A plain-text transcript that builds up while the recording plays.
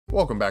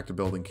Welcome back to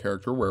Building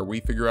Character, where we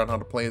figure out how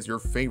to play as your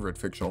favorite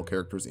fictional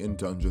characters in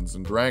Dungeons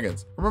 &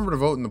 Dragons. Remember to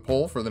vote in the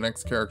poll for the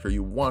next character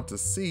you want to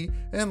see,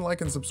 and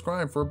like and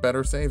subscribe for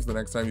better saves the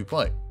next time you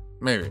play.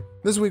 Maybe.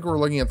 This week we're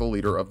looking at the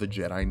leader of the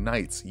Jedi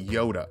Knights,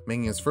 Yoda.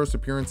 Making his first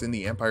appearance in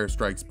The Empire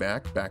Strikes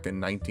Back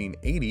in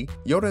 1980,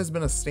 Yoda has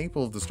been a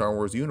staple of the Star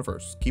Wars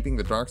universe, keeping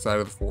the dark side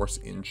of the Force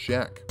in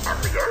check. I'm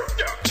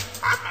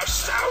Yoda. I'm a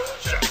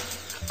soldier.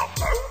 I'm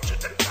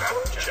loaded and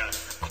soldier.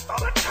 I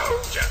thought I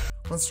told ya.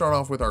 Let's start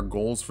off with our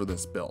goals for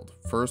this build.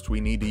 First,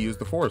 we need to use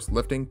the Force,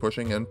 lifting,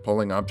 pushing, and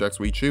pulling objects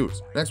we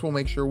choose. Next, we'll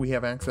make sure we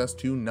have access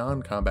to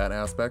non-combat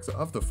aspects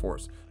of the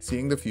Force,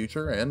 seeing the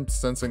future and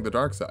sensing the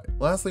dark side.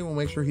 Lastly, we'll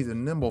make sure he's a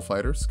nimble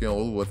fighter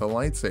skilled with a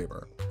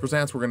lightsaber. For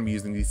stats, we're going to be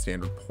using the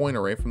standard point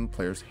array from the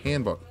player's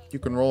handbook. You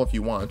can roll if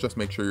you want, just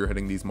make sure you're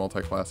hitting these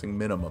multi-classing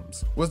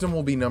minimums. Wisdom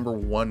will be number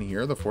 1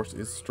 here, the Force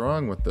is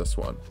strong with this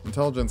one.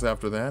 Intelligence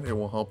after that, it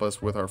will help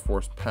us with our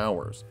Force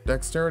powers.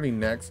 Dexterity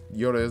next,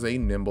 Yoda is a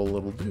nimble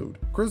little dude.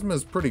 Charisma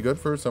is pretty good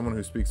for someone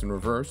who speaks in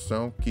reverse,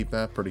 so keep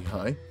that pretty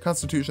high.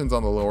 Constitution's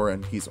on the lower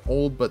end, he's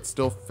old but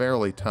still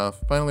fairly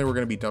tough. Finally, we're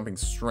going to be dumping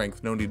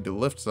strength, no need to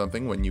lift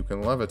something when you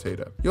can levitate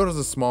it. Yoda's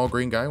a small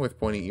green guy with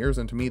pointy ears,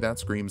 and to me that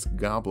screams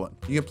goblin.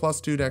 You get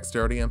 +2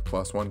 dexterity and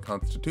 +1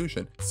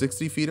 constitution,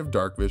 60 feet of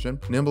dark vision,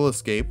 nimble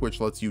escape, which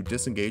lets you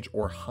disengage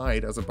or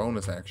hide as a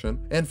bonus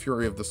action, and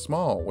fury of the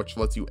small, which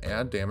lets you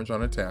add damage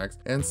on attacks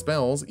and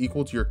spells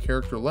equal to your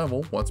character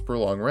level once per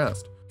long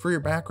rest. For your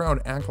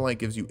background, Acolyte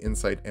gives you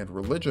insight and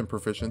religion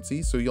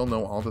proficiency, so you'll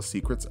know all the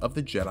secrets of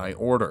the Jedi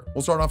Order.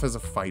 We'll start off as a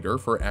fighter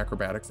for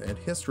acrobatics and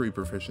history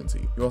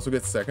proficiency. You also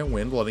get second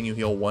wind, letting you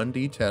heal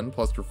 1d10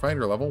 plus your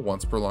fighter level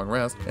once per long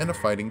rest, and a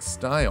fighting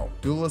style.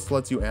 Duelist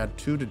lets you add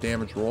 2 to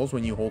damage rolls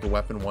when you hold a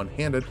weapon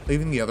one-handed,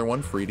 leaving the other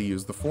one free to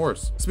use the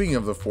Force. Speaking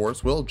of the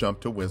Force, we'll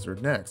jump to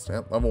Wizard next.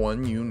 At level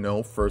 1, you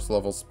know first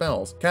level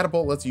spells.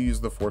 Catapult lets you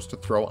use the Force to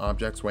throw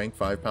objects weighing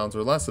 5 pounds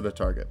or less at a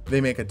target. They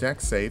make a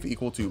dex save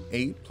equal to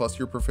 8 plus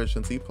your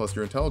proficiency plus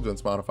your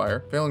intelligence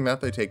modifier. Failing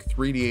that, they take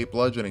 3d8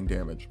 bludgeoning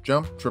damage.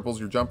 Jump triples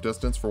your jump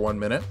distance for 1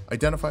 minute.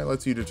 Identify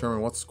lets you determine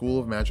what school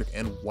of magic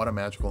and what a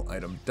magical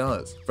item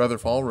does.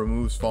 Featherfall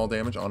removes fall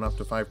damage on up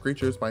to 5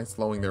 creatures by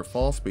slowing their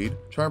fall speed.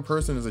 Charm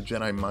Person is a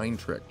Jedi mind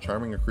trick,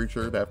 charming a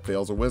creature that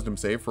fails a wisdom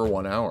save for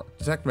 1 hour.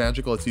 Detect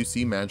Magic lets you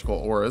see magical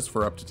auras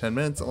for up to 10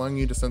 minutes, allowing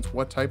you to sense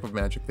what type of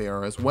magic they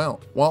are as well.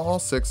 While all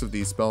 6 of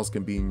these spells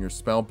can be in your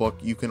spell book,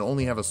 you can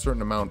only have a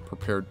certain amount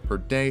prepared per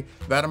day.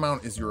 That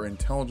amount is your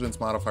intelligence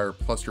modifier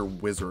plus your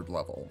wizard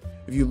level.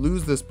 If you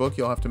lose this book,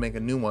 you'll have to make a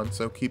new one,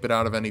 so keep it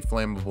out of any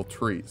flammable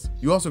trees.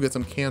 You also get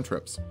some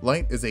cantrips.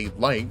 Light is a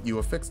light you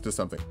affix to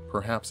something,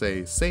 perhaps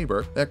a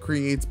saber, that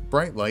creates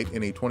bright light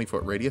in a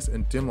 20-foot radius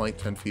and dim light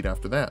 10 feet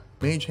after that.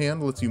 Mage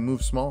Hand lets you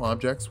move small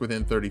objects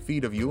within 30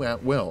 feet of you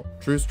at will.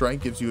 True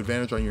Strike gives you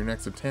advantage on your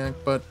next attack,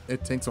 but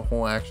it takes a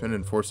whole action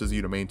and forces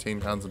you to maintain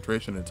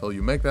concentration until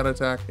you make that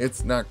attack.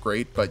 It's not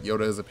great, but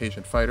Yoda is a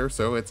patient fighter,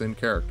 so it's in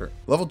character.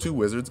 Level 2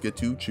 wizards get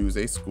to choose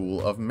a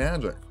school of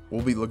magic.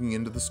 We'll be looking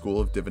into the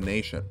School of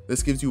Divination.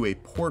 This gives you a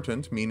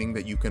portent, meaning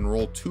that you can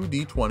roll 2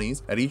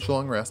 d20s at each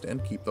long rest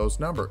and keep those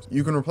numbers.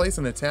 You can replace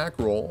an attack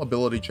roll,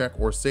 ability check,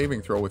 or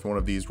saving throw with one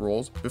of these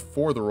rolls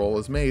before the roll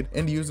is made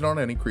and use it on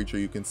any creature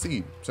you can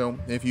see. So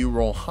if you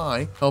roll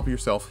high, help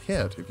yourself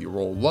hit. If you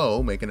roll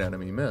low, make an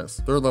enemy miss.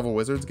 3rd level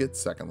wizards get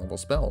 2nd level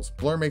spells.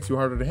 Blur makes you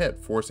harder to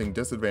hit, forcing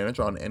disadvantage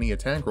on any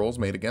attack rolls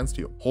made against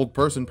you. Hold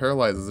Person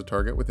paralyzes a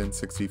target within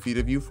 60 feet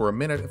of you for a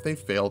minute if they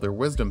fail their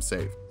wisdom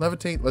save.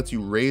 Levitate lets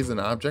you raise an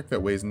object that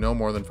weighs no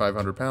more than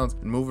 500 pounds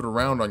and move it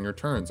around on your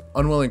turns.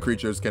 Unwilling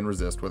creatures can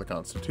resist with a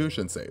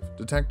Constitution save.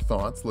 Detect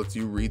Thoughts lets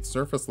you read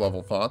surface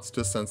level thoughts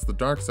to sense the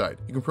dark side.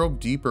 You can probe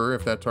deeper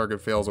if that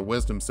target fails a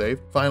wisdom save.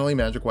 Finally,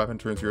 Magic Weapon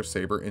turns your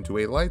saber into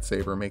a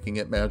lightsaber, making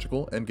it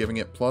magical and giving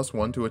it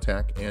 +1 to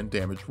attack and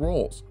damage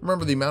rolls.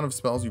 Remember, the amount of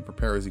spells you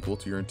prepare is equal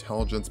to your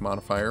intelligence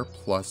modifier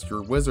plus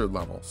your wizard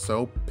level,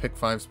 so pick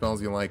 5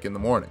 spells you like in the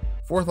morning.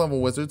 4th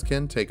level wizards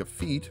can take a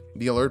feat.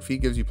 The alert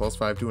feat gives you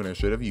 +5 to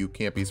initiative, you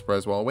can't be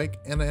surprised while awake,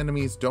 and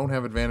enemies don't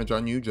have advantage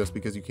on you just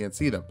because you can't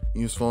see them.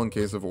 Useful in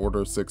case of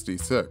Order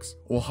 66.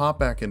 We'll hop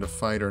back into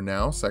fighter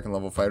now. 2nd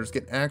level fighters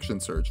get action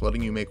surge,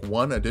 letting you make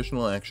 1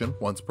 additional action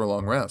once per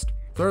long rest.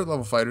 3rd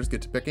level fighters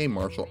get to pick a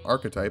martial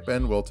archetype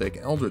and will take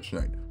Eldritch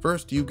Knight.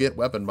 First, you get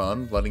Weapon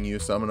Bond, letting you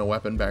summon a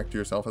weapon back to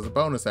yourself as a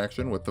bonus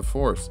action with the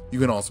Force. You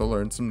can also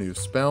learn some new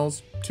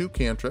spells, 2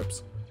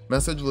 cantrips.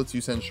 Message lets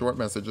you send short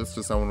messages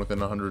to someone within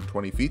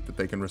 120 feet that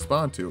they can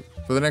respond to.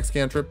 For the next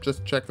cantrip,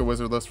 just check the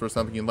wizard list for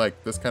something you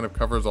like. This kind of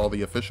covers all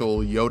the official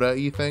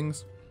Yoda-y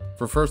things.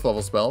 For 1st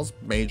level spells,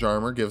 Mage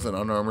Armor gives an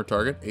unarmored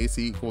target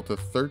AC equal to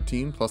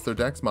 13 plus their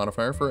dex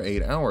modifier for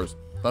 8 hours.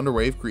 Thunder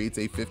Wave creates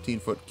a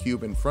 15-foot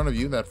cube in front of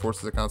you that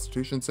forces a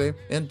Constitution save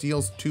and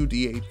deals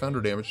 2d8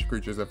 thunder damage to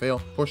creatures that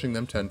fail, pushing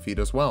them 10 feet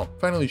as well.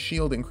 Finally,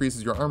 Shield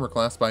increases your armor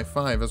class by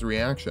 5 as a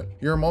reaction.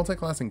 You're a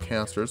multi-classing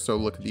caster, so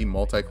look at the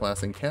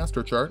multi-classing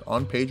caster chart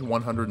on page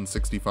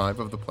 165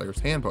 of the player's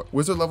handbook.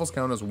 Wizard levels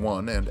count as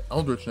 1 and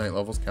Eldritch Knight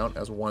levels count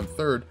as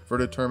 1/3 for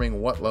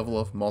determining what level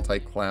of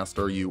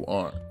multi-classer you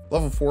are.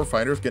 Level 4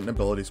 fighters get an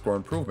ability score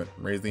improvement,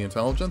 raise the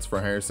intelligence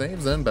for higher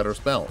saves and better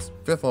spells.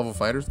 5th level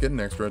fighters get an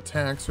extra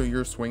attack, so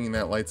you're swinging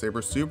that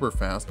lightsaber super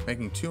fast,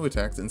 making 2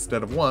 attacks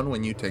instead of 1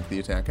 when you take the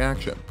attack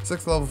action.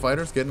 6th level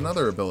fighters get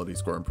another ability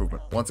score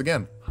improvement. Once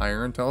again,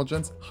 higher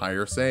intelligence,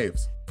 higher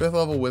saves. 5th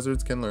level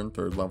wizards can learn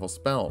 3rd level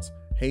spells.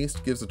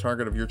 Haste gives a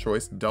target of your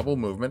choice double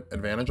movement,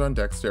 advantage on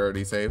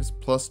dexterity saves,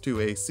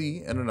 +2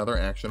 AC, and another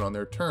action on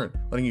their turn,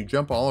 letting you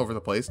jump all over the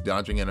place,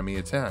 dodging enemy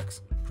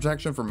attacks.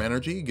 Protection from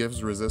energy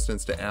gives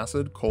resistance to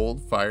acid,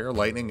 cold, fire,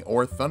 lightning,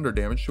 or thunder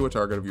damage to a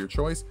target of your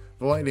choice.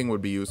 The lightning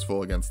would be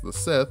useful against the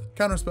Sith.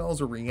 Counterspell is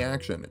a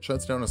reaction. It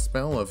shuts down a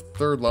spell of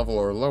 3rd level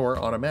or lower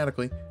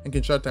automatically and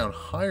can shut down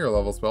higher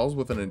level spells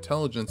with an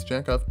intelligence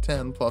check of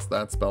 10 plus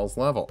that spell's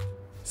level.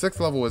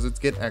 6th level wizards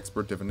get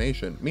expert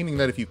divination, meaning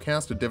that if you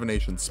cast a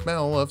divination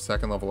spell of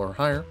 2nd level or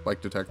higher,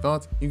 like detect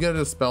thoughts, you get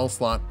a spell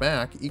slot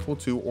back equal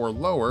to or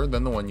lower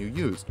than the one you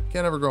used.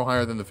 Can't ever go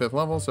higher than the 5th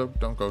level, so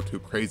don't go too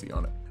crazy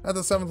on it. At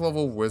the 7th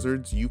level of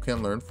wizards, you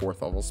can learn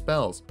 4th level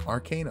spells.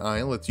 Arcane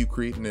Eye lets you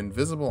create an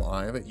invisible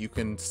eye that you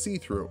can see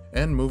through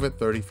and move it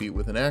 30 feet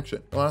with an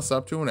action. It lasts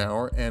up to an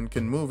hour and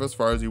can move as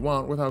far as you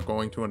want without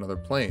going to another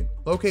plane.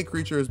 Locate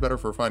creature is better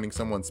for finding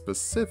someone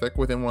specific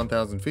within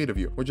 1,000 feet of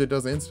you, which it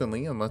does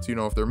instantly and lets you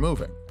know if they're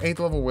moving. 8th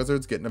level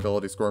wizards get an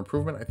ability score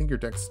improvement. I think your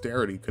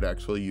dexterity could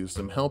actually use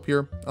some help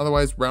here.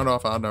 Otherwise, round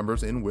off odd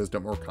numbers in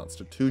wisdom or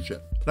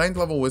constitution. 9th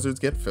level wizards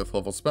get 5th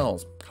level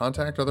spells.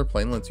 Contact Other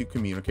Plane lets you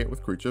communicate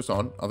with creatures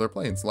on other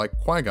planes, like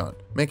Qui-Gon.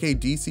 Make a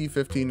DC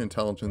 15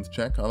 intelligence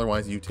check,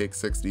 otherwise you take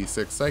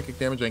 6d6 psychic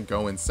damage and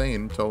go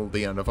insane until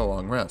the end of a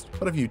long rest.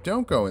 But if you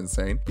don't go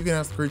insane, you can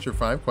ask the creature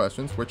 5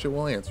 questions, which it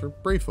will answer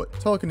briefly.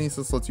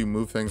 Telekinesis lets you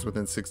move things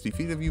within 60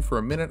 feet of you for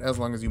a minute as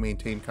long as you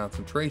maintain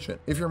concentration.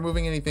 If you're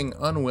moving anything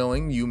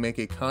unwilling, you make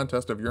a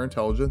contest of your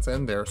intelligence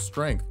and their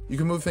strength. You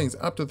can move things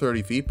up to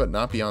 30 feet, but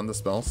not beyond the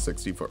spell's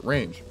 60-foot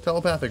range.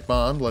 Telepathic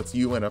Bond lets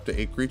you and up to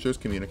 8 creatures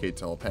communicate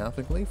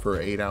telepathically for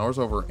 8 hours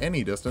over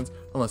any distance,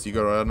 unless you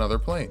go to another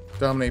plane.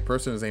 Dominate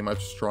Person is a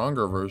much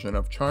stronger version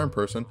of Charm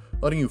Person,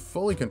 letting you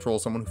fully control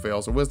someone who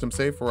fails a wisdom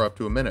save for up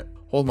to a minute.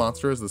 Hold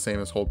Monster is the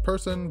same as Hold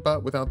Person,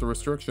 but without the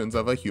restrictions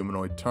of a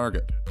humanoid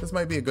target. This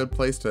might be a good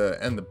place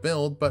to end the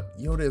build, but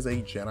Yoda is a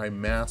Jedi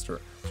Master,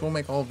 so we'll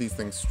make all of these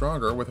things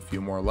stronger with a few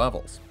more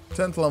levels.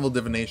 10th level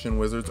divination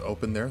wizards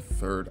open their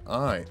 3rd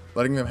eye,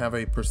 letting them have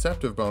a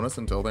perceptive bonus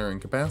until they're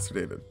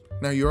incapacitated.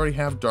 Now you already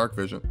have dark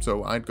vision,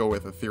 so I'd go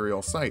with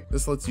ethereal sight.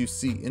 This lets you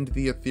see into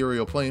the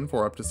ethereal plane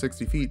for up to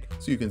 60 feet,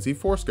 so you can see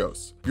force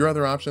ghosts. Your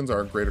other options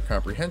are greater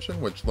comprehension,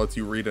 which lets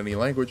you read any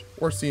language,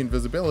 or see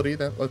invisibility,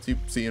 that lets you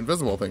see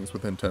invisible things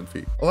within 10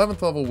 feet.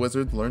 11th level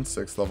wizards learn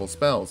 6th level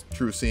spells.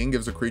 True Seeing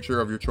gives a creature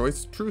of your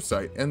choice true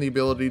sight and the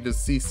ability to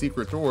see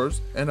secret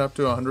doors and up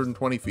to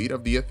 120 feet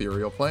of the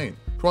ethereal plane.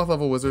 12th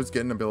level wizards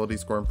get an ability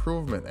score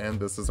improvement, and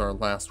this is our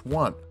last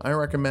one. I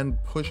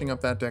recommend pushing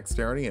up that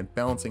dexterity and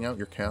balancing out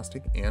your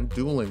casting and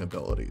dueling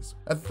abilities.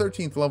 At the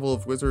 13th level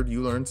of wizard,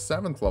 you learn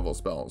 7th level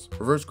spells.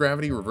 Reverse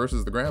Gravity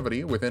reverses the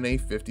gravity within a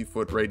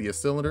 50-foot radius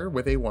cylinder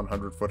with a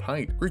 100-foot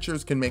height.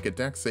 Creatures can make a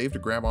dex save to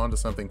grab onto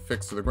something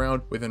fixed to the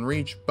ground within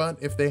reach, but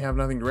if they have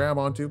nothing to grab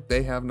onto,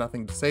 they have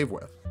nothing to save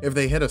with. If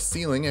they hit a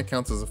ceiling, it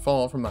counts as a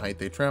fall from the height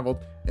they traveled,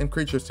 and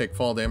creatures take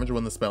fall damage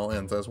when the spell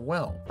ends as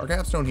well. Our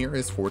capstone here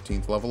is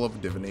 14th level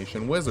of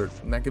Divination Wizard,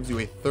 and that gives you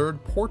a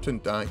 3rd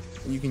portent die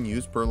that you can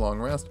use per long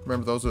rest.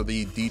 Remember, those are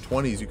the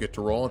d20s you get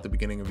to roll at the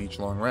beginning of each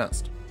long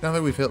rest. Now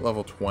that we've hit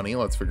level 20,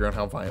 let's figure out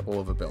how viable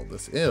of a build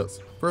this is.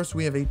 First,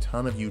 we have a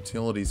ton of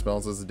utility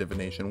spells as a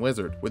Divination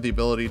Wizard, with the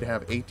ability to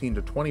have 18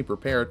 to 20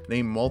 prepared and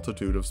a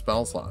multitude of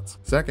spell slots.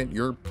 Second,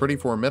 you're pretty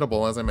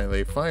formidable as a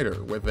melee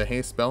fighter, with the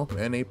haste spell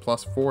and a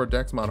 +4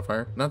 dex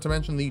modifier, not to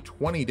mention the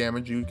 20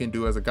 damage you can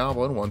do as a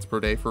goblin once per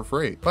day for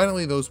free.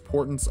 Finally, those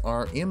portents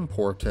are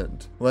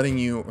important, letting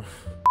you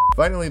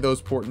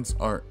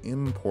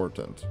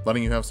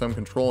have some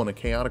control in a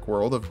chaotic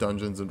world of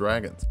Dungeons and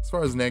Dragons. As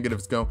far as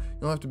negatives go,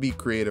 you'll have to be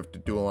creative to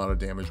do a lot of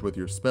damage with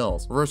your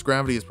spells. Reverse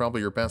Gravity is probably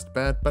your best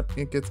bet, but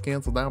it gets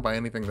cancelled out by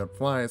anything that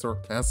flies or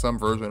has some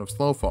version of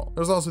Slowfall.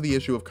 There's also the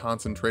issue of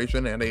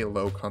concentration and a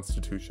low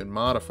constitution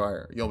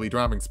modifier. You'll be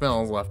dropping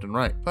spells left and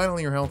right.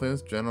 Finally, your health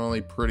is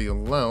generally pretty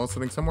low,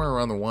 sitting somewhere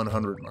around the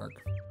 100 mark.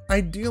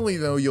 Ideally,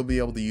 though, you'll be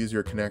able to use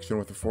your connection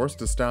with the Force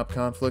to stop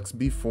conflicts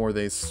before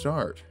they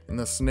start. In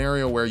the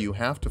scenario where you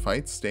have to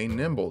fight, stay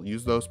nimble,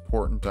 use those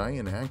portent die,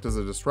 and act as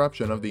a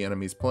disruption of the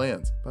enemy's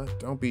plans. But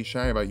don't be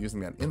shy about using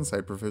that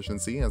insight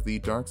proficiency, as the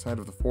dark side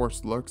of the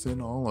Force lurks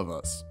in all of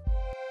us.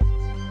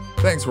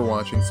 Thanks for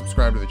watching,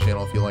 subscribe to the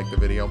channel if you liked the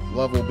video.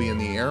 Love will be in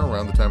the air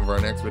around the time of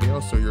our next video,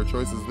 so your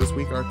choices this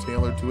week are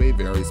tailored to a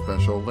very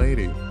special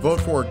lady.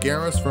 Vote for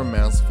Garrus from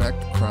Mass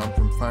Effect, Chrom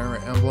from Fire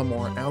Emblem,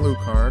 or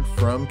Alucard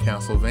from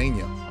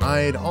Castlevania.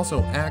 I'd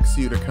also ask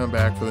you to come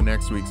back for the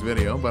next week's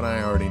video, but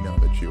I already know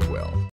that you will.